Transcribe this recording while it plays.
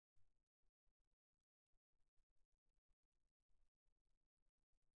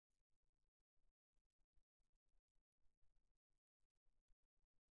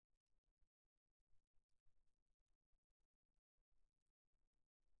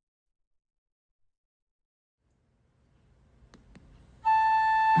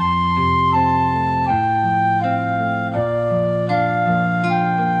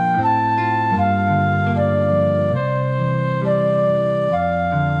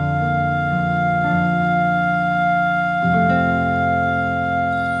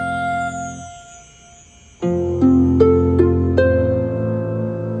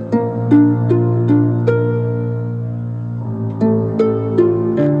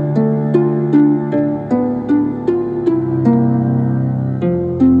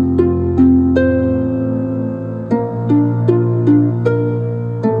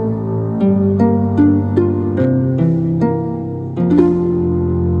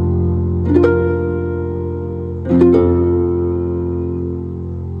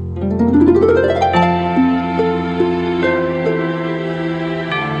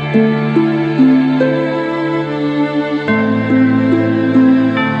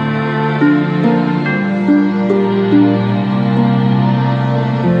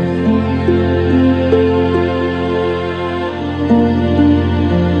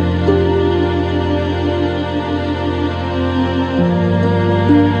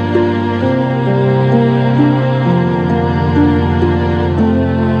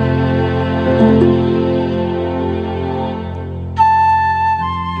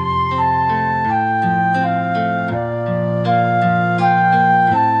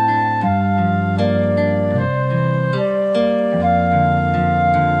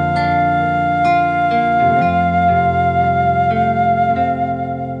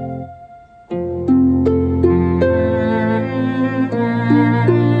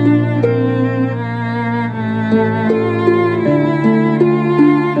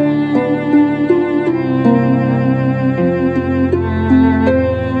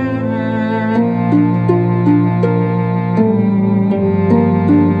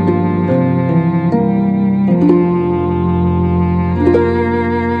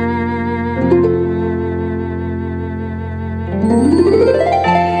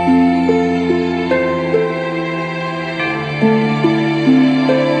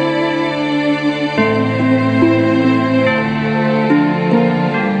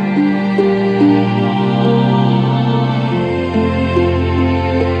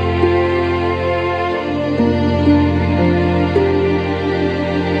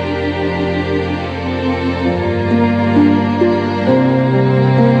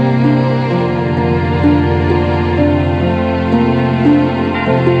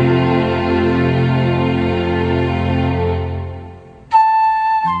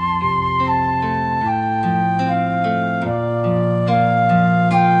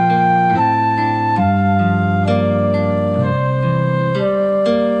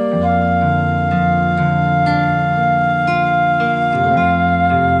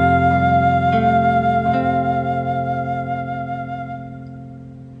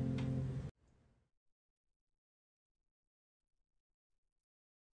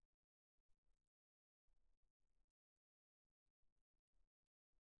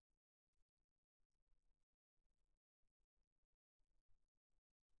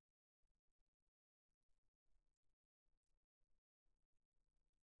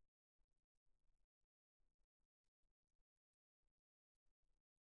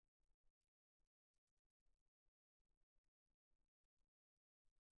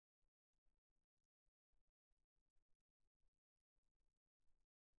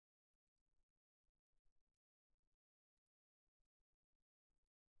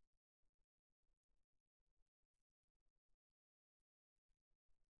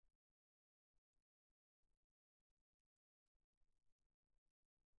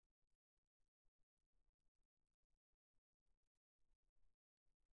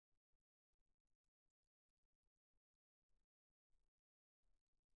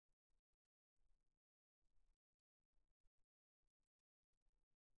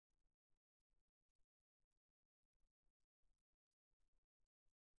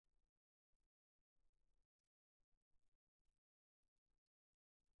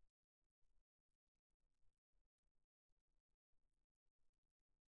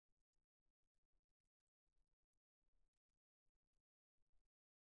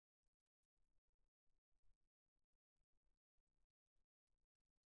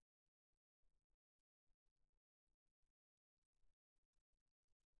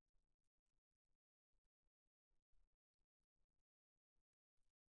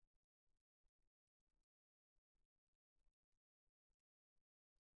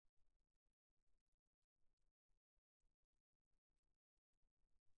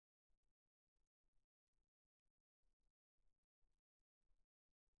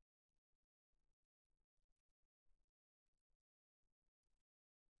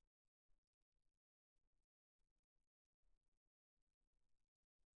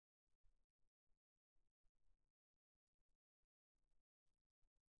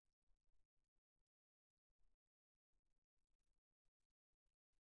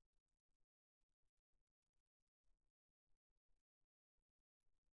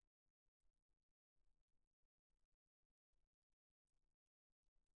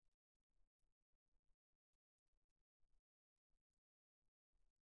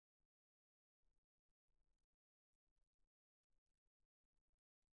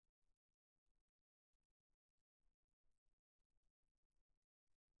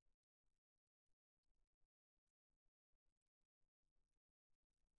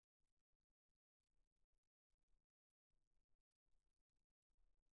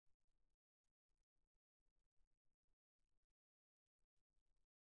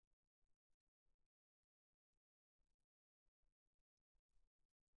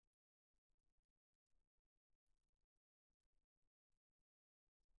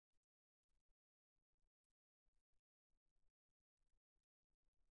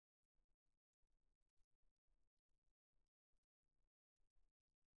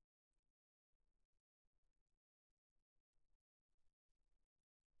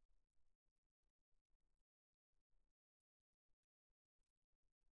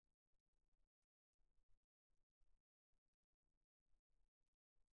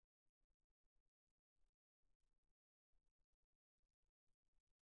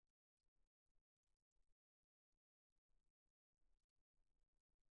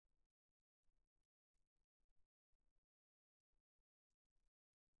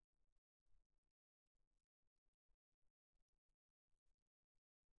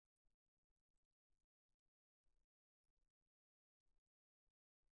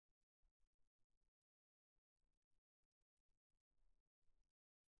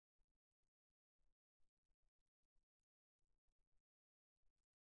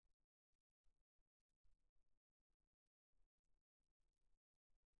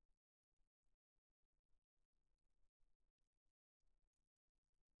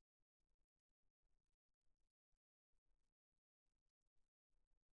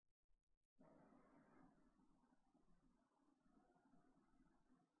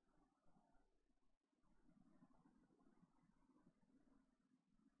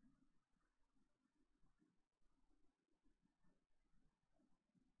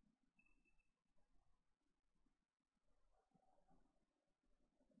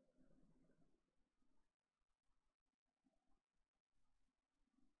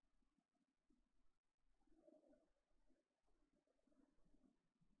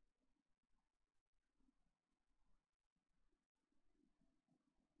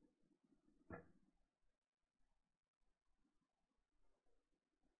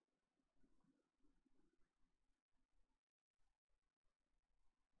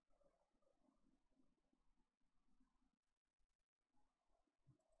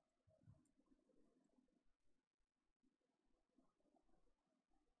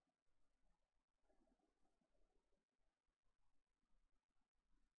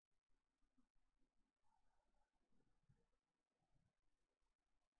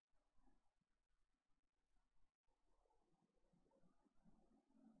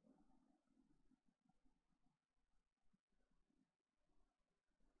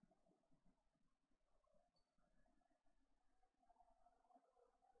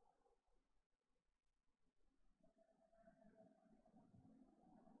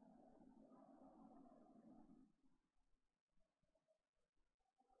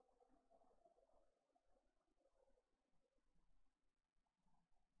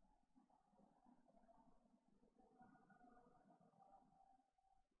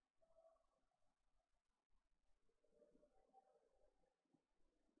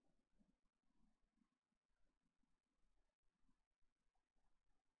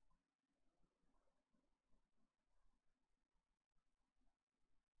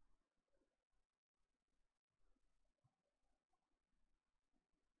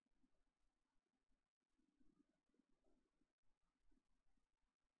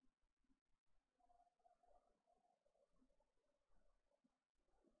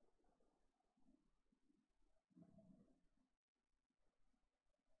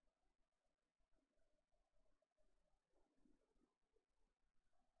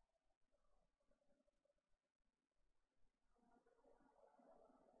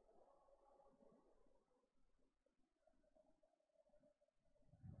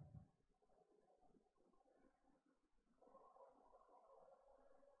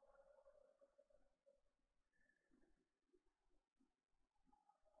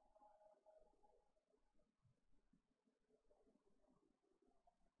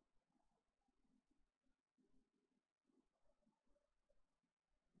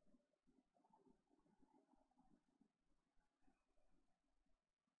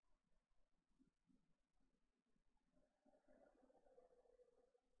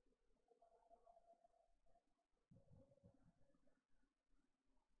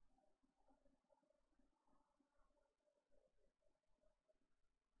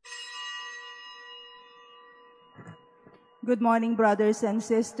Good morning, brothers and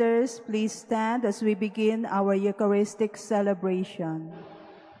sisters. Please stand as we begin our Eucharistic celebration.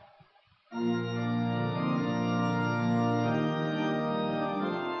 Sing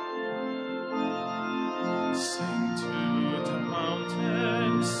to the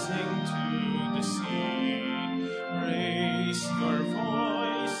mountains, sing to the sea. Raise your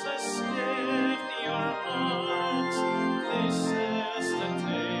voices, lift your hearts. This is the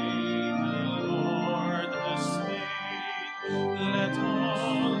day the Lord has made. Let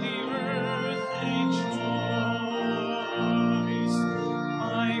all the earth rejoice.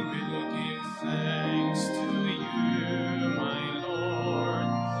 I will give thanks to you, my Lord.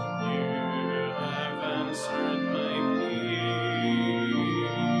 You have answered my plea. You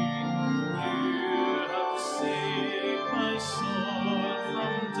have saved my soul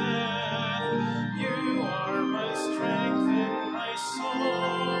from death. You are my strength and my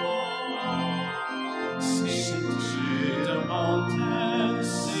song. Sing to the mountains,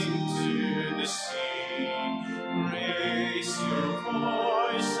 sing to the sea. Raise your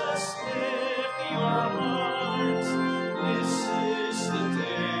voices, lift your hearts. This is the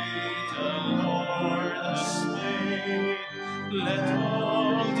day the Lord has made. Let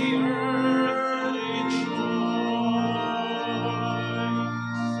all the earth rejoice.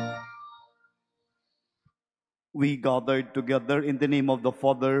 We gathered together in the name of the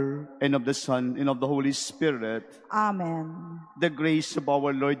Father, and of the Son, and of the Holy Spirit. Amen. The grace of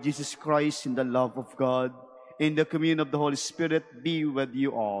our Lord Jesus Christ, and the love of God, and the communion of the Holy Spirit be with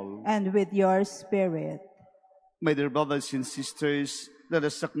you all. And with your spirit. My dear brothers and sisters, let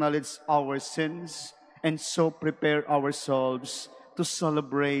us acknowledge our sins and so prepare ourselves to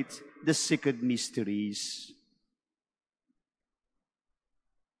celebrate the sacred mysteries.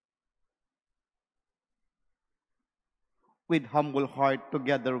 With humble heart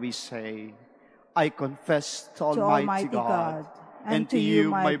together we say, I confess to Almighty God and to you,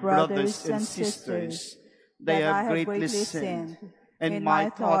 my brothers and sisters, that I have greatly sinned in my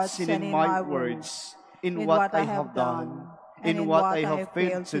thoughts and in my words, in what I have done, and in what I have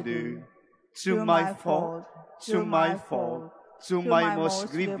failed to do, through my fault, through my fault, through my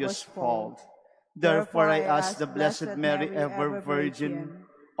most grievous fault. Therefore I ask the Blessed Mary, ever Virgin,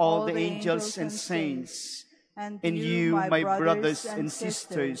 all the angels and saints, and you, my brothers and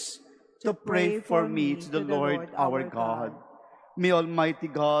sisters, to pray for me to the Lord our God. May Almighty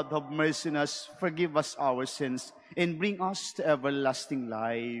God have mercy on us, forgive us our sins, and bring us to everlasting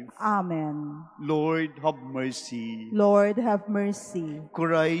life. Amen. Lord, have mercy. Lord, have mercy.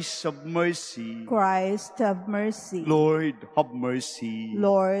 Christ, have mercy. Christ, have mercy. Lord, have mercy.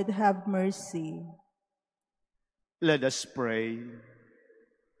 Lord, have mercy. Let us pray.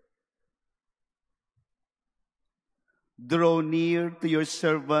 Draw near to your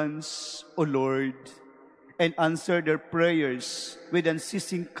servants, O Lord, and answer their prayers with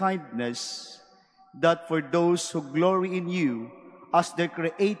unceasing kindness, that for those who glory in you as their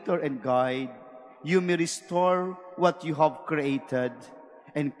Creator and Guide, you may restore what you have created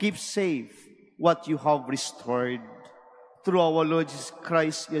and keep safe what you have restored. Through our Lord Jesus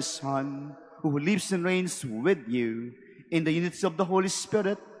Christ, your Son, who lives and reigns with you in the unity of the Holy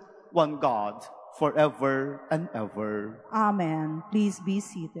Spirit, one God, forever and ever. Amen. Please be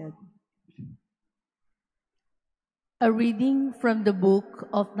seated. A reading from the book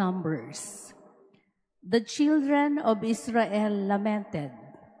of Numbers. The children of Israel lamented,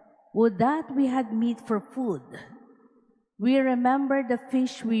 "Would that we had meat for food. We remember the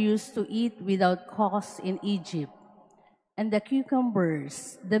fish we used to eat without cost in Egypt, and the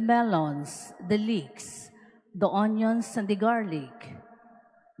cucumbers, the melons, the leeks, the onions, and the garlic.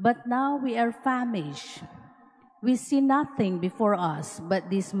 But now we are famished. We see nothing before us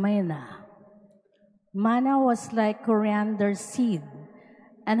but this manna." Manna was like coriander seed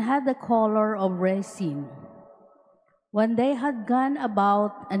and had the color of resin. When they had gone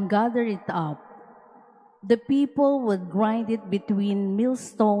about and gathered it up, the people would grind it between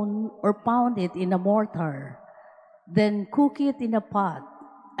millstone or pound it in a mortar, then cook it in a pot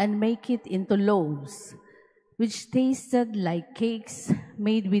and make it into loaves, which tasted like cakes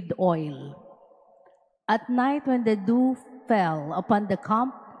made with oil. At night when the dew fell upon the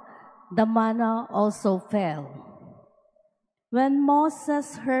camp, the manna also fell. When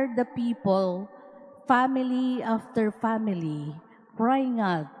Moses heard the people, family after family, crying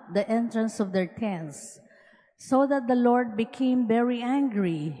at the entrance of their tents, so that the Lord became very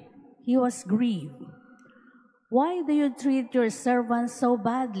angry, he was grieved. "Why do you treat your servants so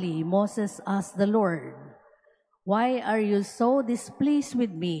badly?" Moses asked the Lord. "Why are you so displeased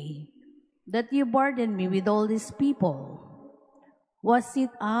with me, that you burden me with all these people? Was it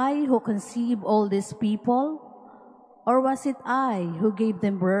I who conceived all these people? Or was it I who gave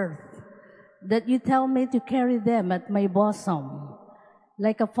them birth, that you tell me to carry them at my bosom,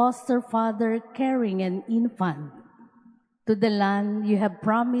 like a foster father carrying an infant, to the land you have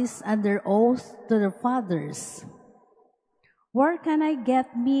promised under oath to their fathers? Where can I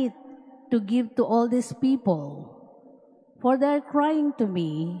get meat to give to all these people? For they are crying to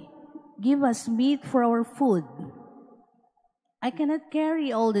me, give us meat for our food. I cannot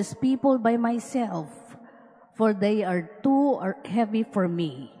carry all these people by myself, for they are too heavy for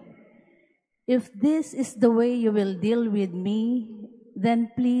me. If this is the way you will deal with me, then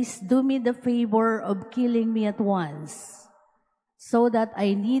please do me the favor of killing me at once, so that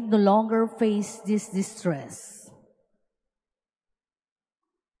I need no longer face this distress.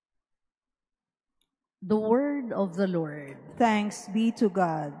 The word of the Lord. Thanks be to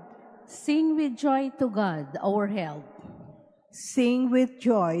God. Sing with joy to God, our help. Sing with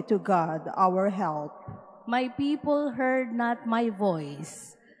joy to God, our help. My people heard not my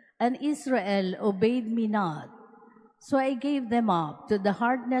voice, and Israel obeyed me not. So I gave them up to the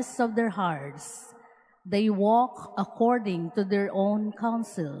hardness of their hearts. They walk according to their own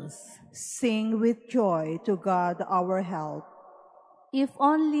counsels. Sing with joy to God, our help. If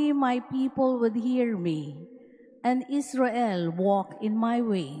only my people would hear me, and Israel walk in my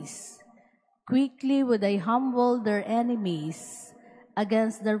ways. Quickly would I humble their enemies.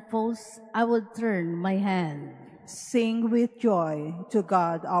 Against their foes I would turn my hand. Sing with joy to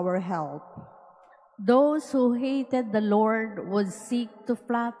God, our help. Those who hated the Lord would seek to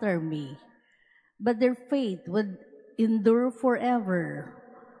flatter me, but their faith would endure forever.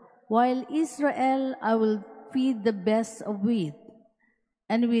 While Israel I will feed the best of wheat,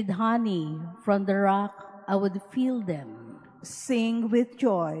 and with honey from the rock I would fill them. Sing with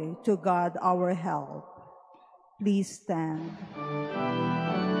joy to God, our help. Please stand.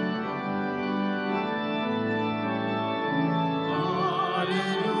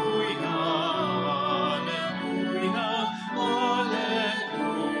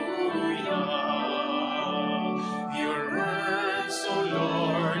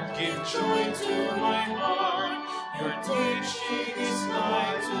 Joy to my heart, your teaching is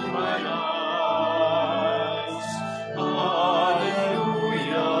light to my eyes. Alleluia,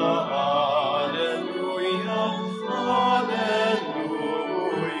 alleluia, alleluia.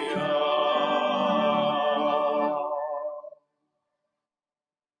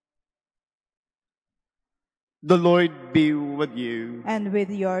 The Lord be with you. And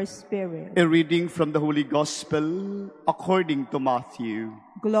with your spirit. A reading from the Holy Gospel according to Matthew.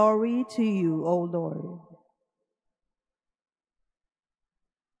 Glory to you, O Lord.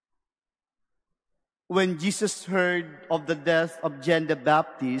 When Jesus heard of the death of John the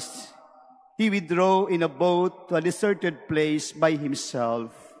Baptist, he withdrew in a boat to a deserted place by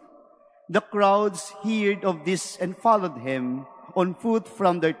himself. The crowds heard of this and followed him on foot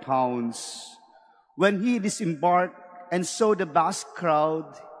from their towns. When he disembarked and saw the vast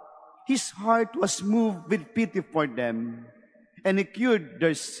crowd, his heart was moved with pity for them, and he cured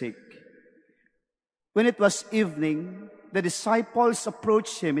their sick. When it was evening, the disciples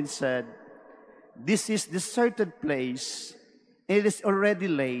approached him and said, "This is the deserted place, and it is already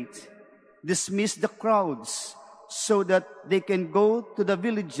late. Dismiss the crowds so that they can go to the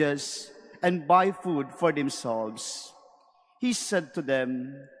villages and buy food for themselves." He said to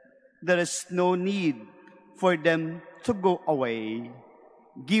them, "There is no need for them to go away.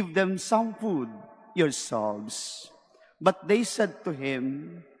 Give them some food yourselves." But they said to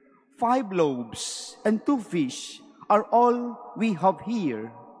him, 5 loaves and 2 fish are all we have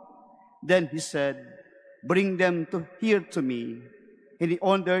here." Then he said, "Bring them here to me." And he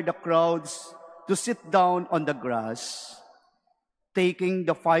ordered the crowds to sit down on the grass. Taking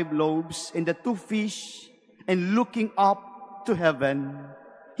the 5 loaves and the 2 fish, and looking up to heaven,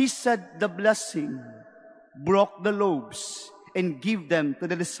 he said the blessing, broke the loaves, and gave them to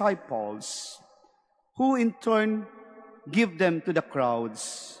the disciples, who in turn gave them to the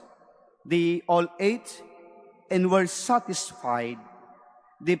crowds. They all ate and were satisfied.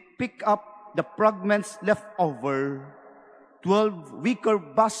 They picked up the fragments left over, 12 wicker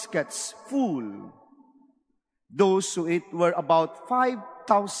baskets full. Those who ate were about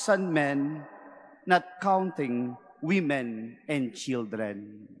 5,000 men, not counting women and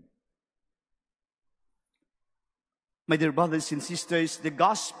children. My dear brothers and sisters, the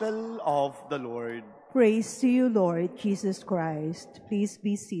Gospel of the Lord. Praise to you, Lord Jesus Christ. Please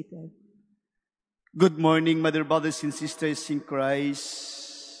be seated. Good morning, my dear brothers and sisters in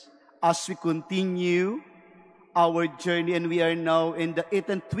Christ. As we continue our journey, and we are now in the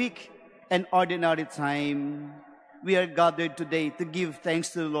 8th week and ordinary time, we are gathered today to give thanks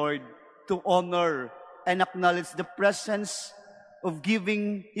to the Lord, to honor and acknowledge the presence of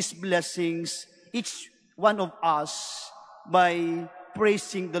giving His blessings, each one of us, by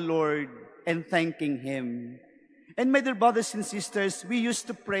praising the Lord and thanking Him. And my dear brothers and sisters, we used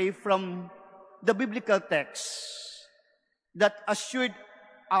to pray from the biblical text that assured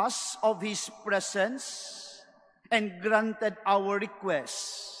us of His presence and granted our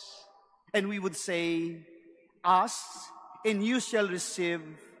requests. And we would say, ask and you shall receive,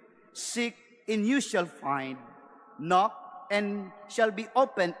 seek and you shall find, knock and shall be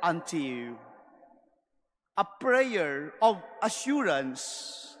opened unto you. A prayer of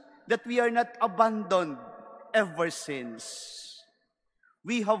assurance that we are not abandoned ever since.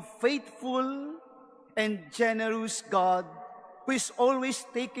 We have faithful and generous God who is always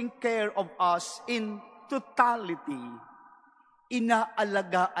taking care of us in totality.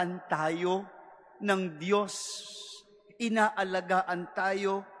 Inaalagaan tayo ng Diyos. Inaalagaan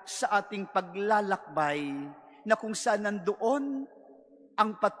tayo sa ating paglalakbay na kung saan nandoon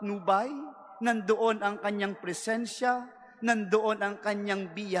ang patnubay, nandoon ang kanyang presensya, nandoon ang kanyang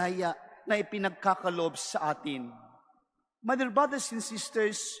biyaya na ipinagkakaloob sa atin. My dear brothers and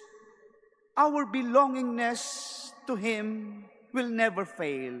sisters, our belongingness to Him will never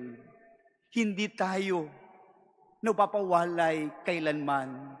fail. Hindi tayo napapawalay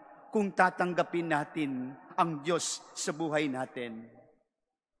kailanman kung tatanggapin natin ang Diyos sa buhay natin.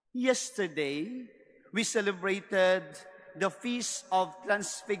 Yesterday, we celebrated the Feast of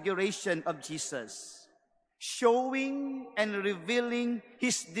Transfiguration of Jesus, showing and revealing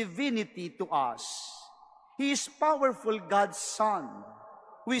His divinity to us. He is powerful God's Son,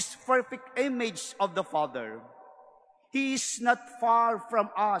 who is perfect image of the Father. He is not far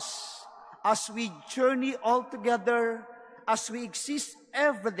from us as we journey all together, as we exist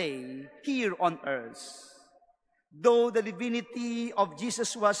every day here on earth. Though the divinity of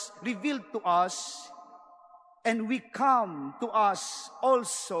Jesus was revealed to us, and we come to us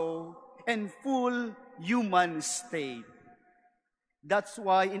also in full human state. That's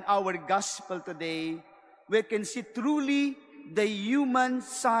why in our gospel today, we can see truly the human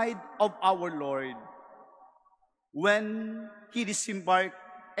side of our Lord. When He disembarked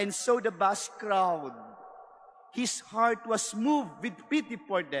and saw the vast crowd, His heart was moved with pity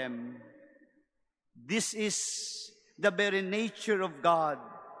for them. This is the very nature of God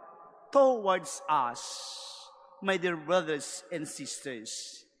towards us, my dear brothers and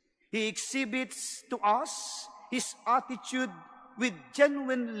sisters. He exhibits to us His attitude with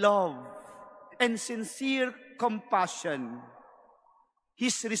genuine love and sincere compassion.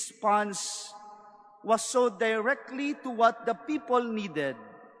 His response was so directly to what the people needed.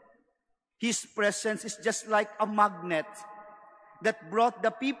 His presence is just like a magnet that brought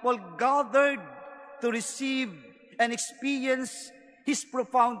the people gathered to receive and experience His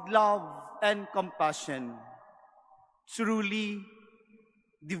profound love and compassion. Truly,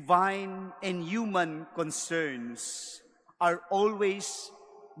 divine and human concerns are always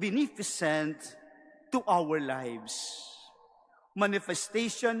beneficent to our lives.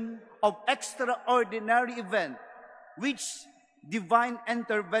 Manifestation of extraordinary event, which divine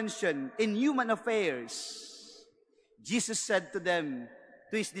intervention in human affairs. Jesus said to them,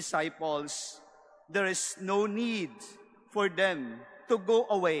 to His disciples, there is no need for them to go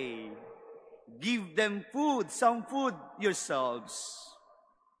away. Give them food, some food yourselves.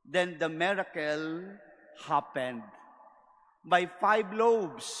 Then the miracle happened. By 5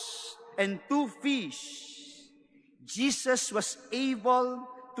 loaves and 2 fish, Jesus was able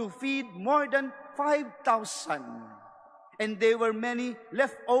to feed more than 5,000. And there were many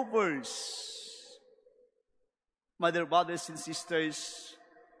leftovers. Mother, brothers, and sisters,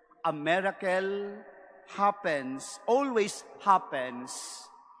 a miracle happens, always happens,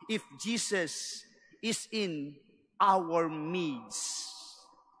 if Jesus is in our midst.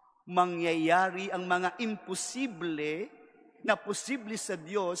 Mangyayari ang mga imposible na posible sa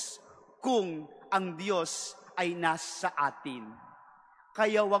Diyos kung ang Diyos ay nasa atin.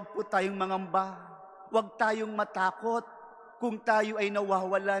 Kaya wag po tayong mangamba, wag tayong matakot kung tayo ay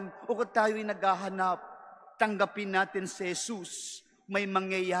nawawalan o kung tayo ay naghahanap. Tanggapin natin si Jesus. May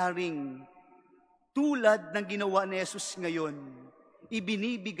mangyayaring tulad ng ginawa ni Jesus ngayon.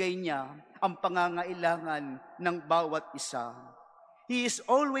 Ibinibigay niya ang pangangailangan ng bawat isa. He is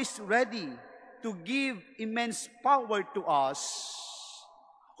always ready to give immense power to us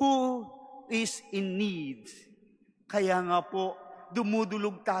who is in need. Kaya nga po,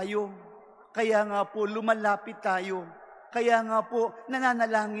 dumudulog tayo. Kaya nga po, lumalapit tayo. Kaya nga po,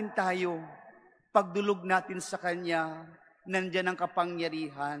 nananalangin tayo. Pagdulog natin sa Kanya, nandiyan ang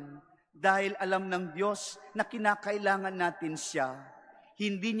kapangyarihan. Dahil alam ng Diyos na kinakailangan natin siya.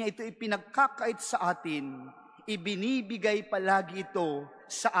 Hindi niya ito ipinagkakait sa atin. Ibinibigay palagi ito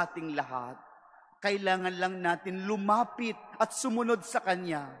sa ating lahat. Kailangan lang natin lumapit at sumunod sa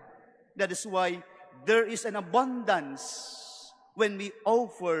Kanya. That is why there is an abundance when we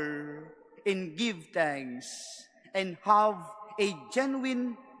offer and give thanks and have a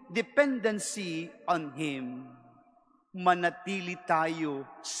genuine dependency on Him. Manatili tayo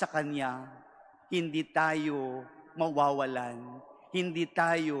sa Kanya. Hindi tayo mawawalan. Hindi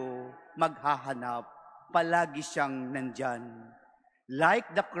tayo maghahanap. Palagi siyang nandyan.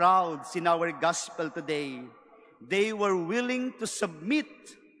 Like the crowds in our gospel today, they were willing to submit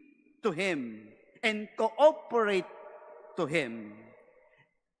to Him and cooperate to Him.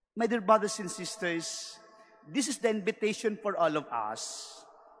 My dear brothers and sisters, this is the invitation for all of us.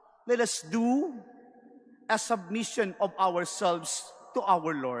 Let us do a submission of ourselves to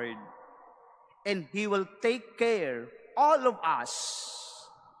our Lord. And He will take care, all of us,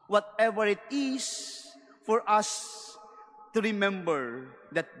 whatever it is, for us to remember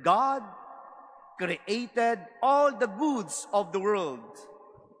that God created all the goods of the world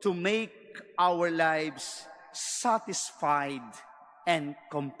to make our lives satisfied and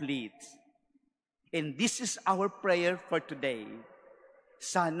complete. And this is our prayer for today.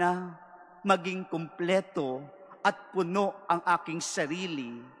 Sana maging kumpleto at puno ang aking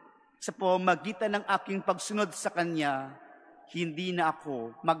sarili sa pamamagitan ng aking pagsunod sa Kanya, hindi na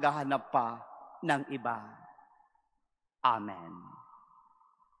ako maghahanap pa ng iba. Amen.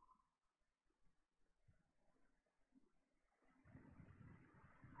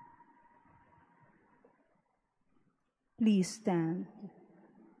 Please stand.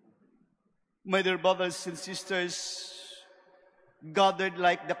 My dear brothers and sisters, gathered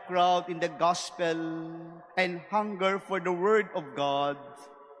like the crowd in the gospel and hunger for the word of God,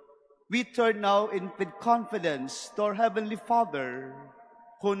 we turn now with confidence to our Heavenly Father,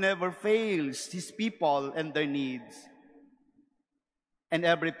 who never fails His people and their needs. And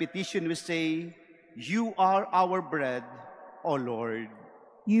every petition we say, You are our bread, O Lord.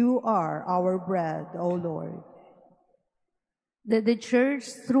 You are our bread, O Lord. That the Church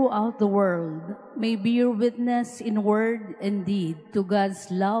throughout the world may bear witness in word and deed to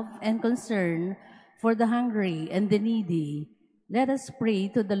God's love and concern for the hungry and the needy. Let us pray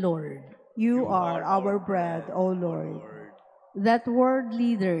to the Lord. You are our bread, O Lord. That world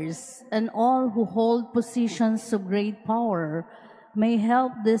leaders and all who hold positions of great power may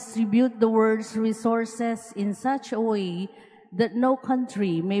help distribute the world's resources in such a way that no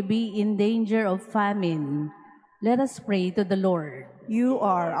country may be in danger of famine. Let us pray to the Lord. You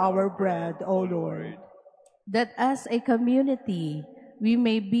are our bread, O Lord. That as a community we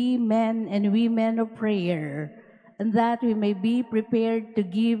may be men and women of prayer, and that we may be prepared to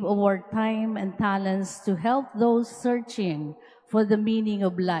give our time and talents to help those searching for the meaning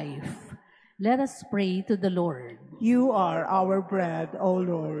of life. Let us pray to the Lord. You are our bread, O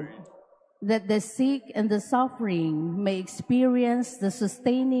Lord. That the sick and the suffering may experience the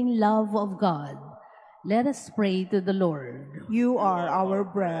sustaining love of God. Let us pray to the Lord. You are our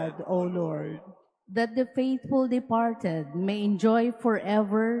bread, O Lord. That the faithful departed may enjoy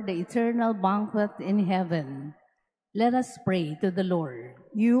forever the eternal banquet in heaven. Let us pray to the Lord.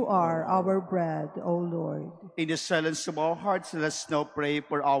 You are our bread, O Lord. In the silence of our hearts, let us now pray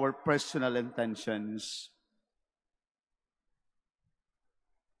for our personal intentions.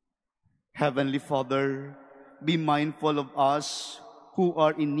 Heavenly Father, be mindful of us who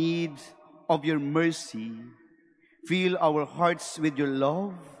are in need of your mercy. Fill our hearts with your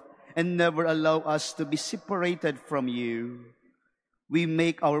love and never allow us to be separated from you. We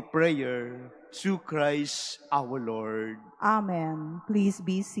make our prayer through Christ our Lord. Amen. Please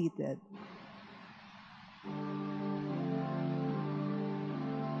be seated.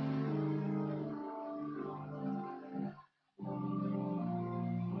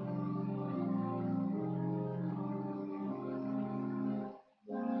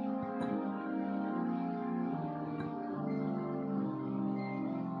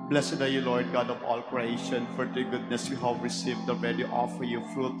 Blessed are you, Lord God of all creation, for the goodness we have received already offer you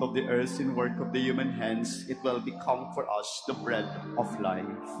fruit of the earth and work of the human hands. It will become for us the bread of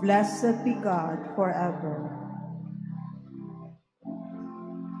life. Blessed be God forever.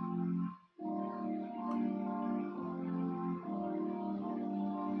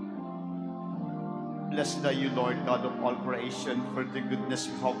 Blessed are you, Lord God of all creation, for the goodness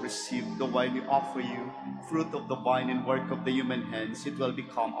we have received, the wine we offer you, fruit of the vine and work of the human hands, it will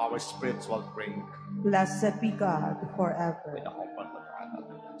become our spiritual drink. Blessed be God forever.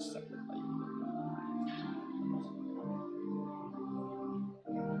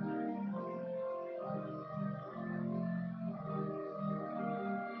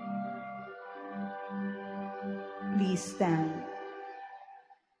 Please stand.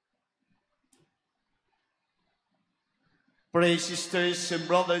 Pray, sisters and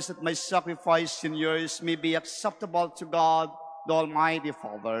brothers, that my sacrifice and yours may be acceptable to God, the Almighty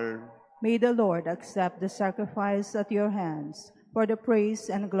Father. May the Lord accept the sacrifice at your hands for the praise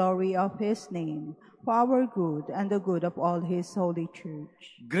and glory of his name, for our good and the good of all his holy church.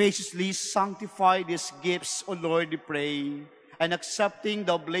 Graciously sanctify these gifts, O Lord, we pray, and accepting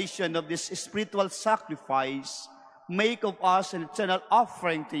the oblation of this spiritual sacrifice, make of us an eternal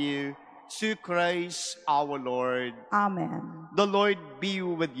offering to you, through Christ our Lord. Amen. The Lord be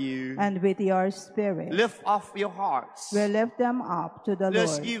with you. And with your spirit. Lift up your hearts. We lift them up to the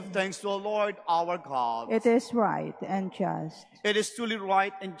Let's Lord. give thanks to the Lord our God. It is right and just. It is truly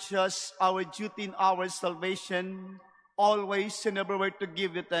right and just, our duty in our salvation, always and everywhere to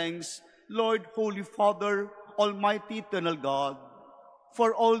give you thanks, Lord, Holy Father, Almighty Eternal God.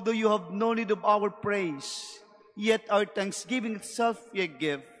 For although you have no need of our praise, yet our thanksgiving itself ye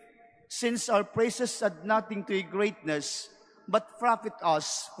give, since our praises add nothing to your greatness, but profit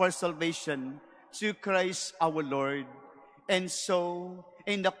us for salvation, through Christ our Lord. And so,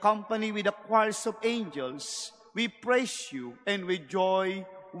 in the company with the choirs of angels, we praise you, and with joy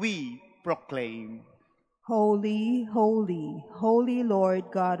we proclaim. Holy, holy, holy Lord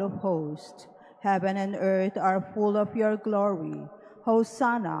God of hosts, heaven and earth are full of your glory.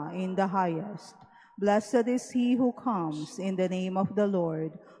 Hosanna in the highest. Blessed is he who comes in the name of the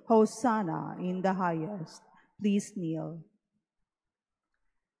Lord. Hosanna in the highest. Please kneel.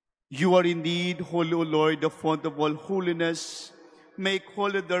 You are indeed holy, O Lord, the fount of all holiness. Make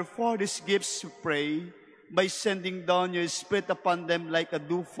holy, therefore, these gifts, we pray, by sending down your Spirit upon them like a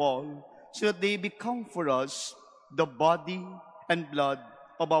dewfall, so that they become for us the body and blood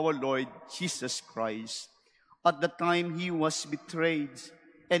of our Lord Jesus Christ. At the time he was betrayed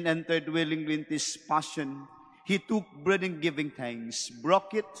and entered willingly into his passion, he took bread and giving thanks,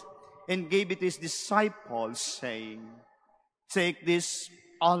 broke it, and gave it to his disciples, saying, "Take this,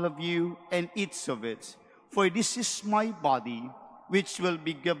 all of you, and eat of it, for this is my body, which will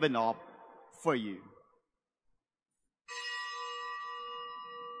be given up for you."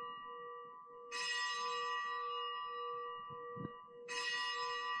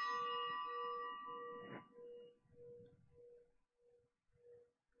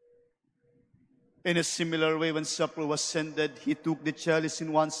 In a similar way, when supper was ended, he took the chalice,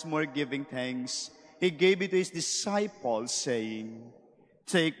 and once more giving thanks, he gave it to his disciples, saying,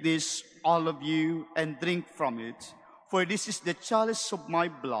 "Take this, all of you, and drink from it, for this is the chalice of my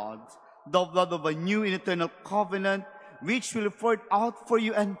blood, the blood of a new and eternal covenant, which will be poured out for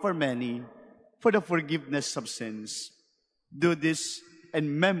you and for many, for the forgiveness of sins. Do this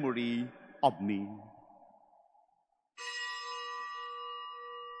in memory of me."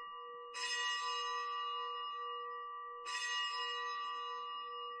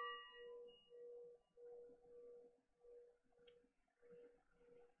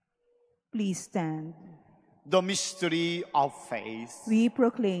 Please stand. The mystery of faith. We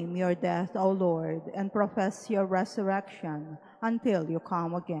proclaim your death, O Lord, and profess your resurrection until you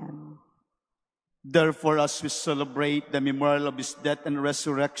come again. Therefore, as we celebrate the memorial of his death and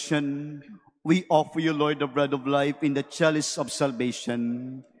resurrection, we offer you, Lord, the bread of life in the chalice of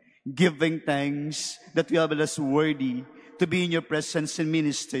salvation, giving thanks that we are less worthy to be in your presence and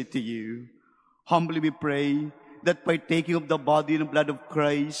minister to you. Humbly we pray that partaking of the body and blood of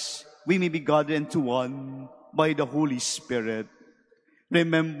Christ, we may be gathered into one by the Holy Spirit.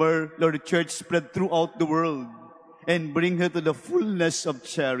 Remember, Lord, the Church spread throughout the world, and bring her to the fullness of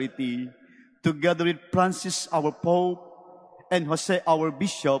charity, together with Francis, our Pope, and Jose, our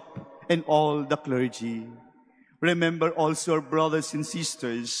Bishop, and all the clergy. Remember also our brothers and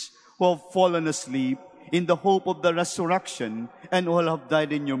sisters who have fallen asleep in the hope of the resurrection, and all have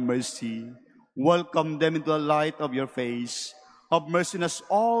died in your mercy. Welcome them into the light of your face. Have mercy on us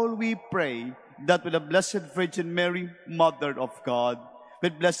all, we pray, that with the Blessed Virgin Mary, Mother of God,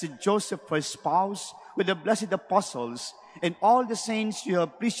 with Blessed Joseph, her spouse, with the blessed apostles, and all the saints you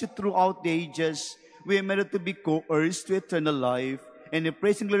have pleased throughout the ages, we are made to be co-heirs to eternal life, and we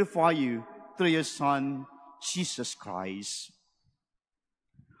praise and glorify you through your Son, Jesus Christ.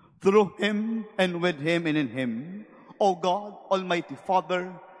 Through him, and with him, and in him, O God, Almighty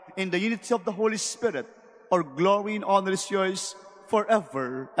Father, in the unity of the Holy Spirit, our glory and honor is yours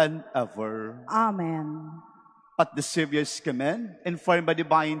forever and ever. Amen. At the Savior's command, informed by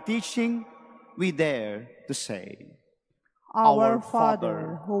divine teaching, we dare to say, Our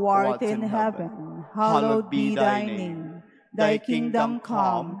Father, who art in heaven, hallowed be thy name. Thy kingdom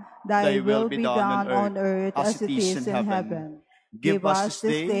come, thy will be done on earth as it is in heaven. Give us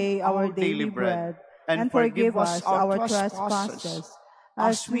this day our daily bread, and forgive us our trespasses,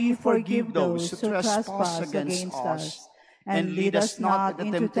 as we forgive those who trespass against us. And lead us not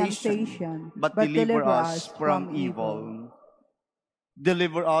into temptation, but deliver us from evil.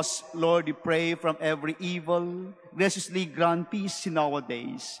 Deliver us, Lord, we pray, from every evil. Graciously grant peace in our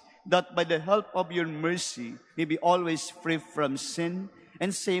days, that by the help of your mercy we be always free from sin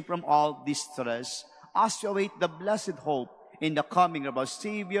and safe from all distress, as we await the blessed hope in the coming of our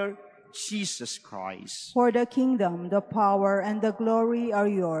Savior, Jesus Christ. For the kingdom, the power, and the glory are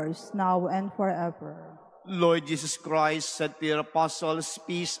yours, now and forever. Lord Jesus Christ said to your apostles,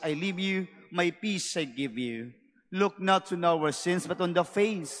 "Peace I leave you, my peace I give you. Look not on our sins, but on the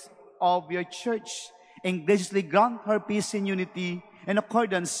face of your church, and graciously grant her peace and unity in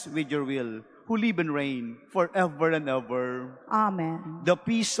accordance with your will, who live and reign forever and ever." Amen. The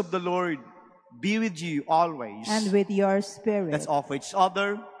peace of the Lord be with you always. And with your spirit. Let's offer each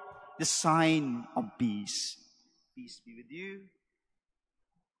other the sign of peace. Peace be with you.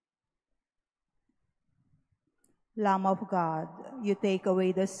 Lamb of God, you take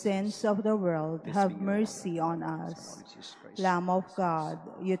away the sins of the world, have mercy on us. Lamb of God,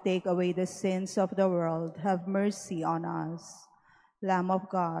 you take away the sins of the world, have mercy on us. Lamb of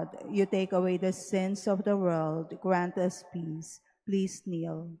God, you take away the sins of the world, grant us peace. Please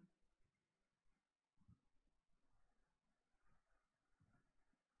kneel.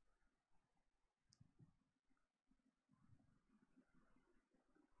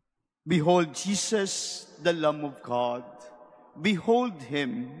 Behold Jesus, the Lamb of God. Behold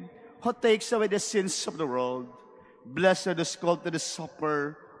him who takes away the sins of the world. Blessed is called to the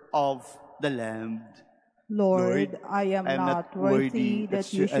supper of the Lamb. Lord, I am not worthy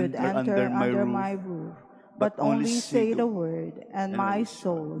that you should enter under my roof, but only say the word, and my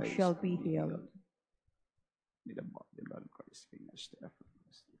soul shall be healed. May the blood of Christ bring us to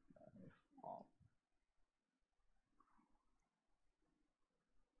everlasting life. Amen.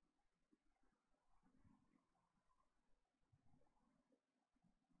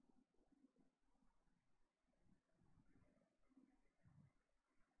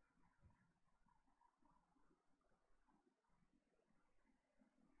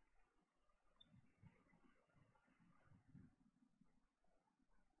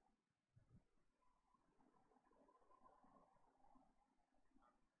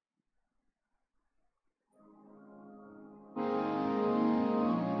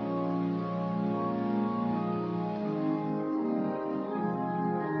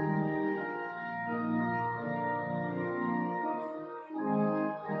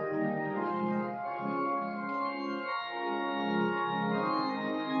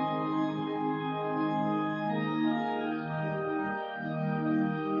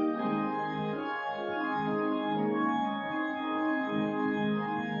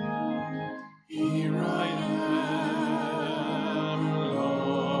 Here I am,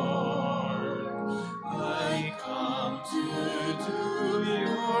 Lord. I come to do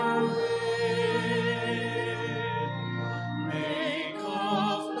your will. Make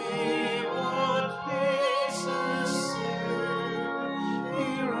of me what pleases you.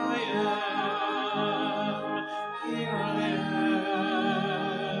 Here I am,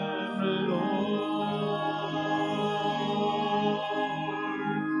 Lord.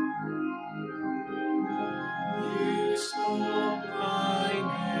 You spoke my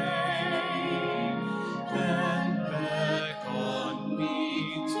name and beckoned me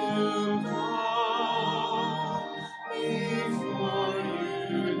to come. Before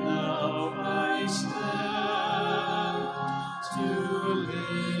you now I stand to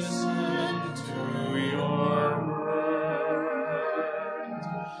listen to your word.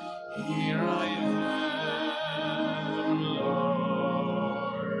 Here I am,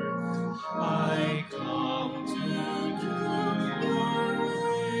 Lord. I come to do your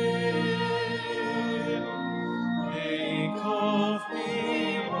will. Make of me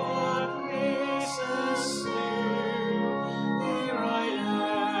what pleases you. Here I am,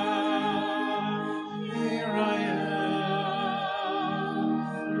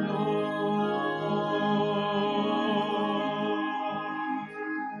 Lord.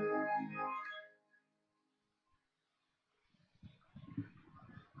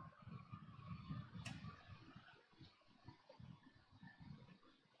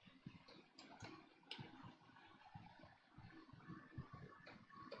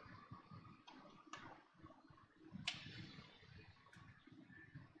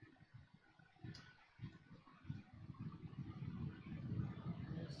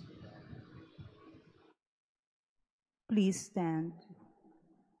 Please stand.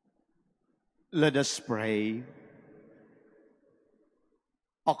 Let us pray.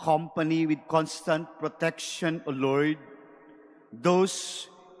 Accompany with constant protection, O Lord, those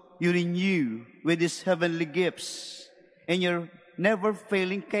you renew with these heavenly gifts and your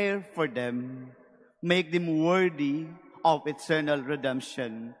never-failing care for them. Make them worthy of eternal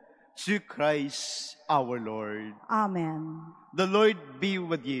redemption. Through Christ our Lord. Amen. The Lord be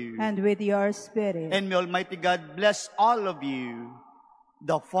with you. And with your spirit. And may Almighty God bless all of you,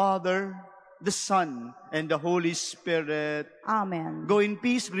 the Father, the Son, and the Holy Spirit. Amen. Go in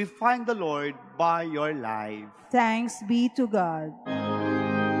peace, glorifying the Lord by your life. Thanks be to God.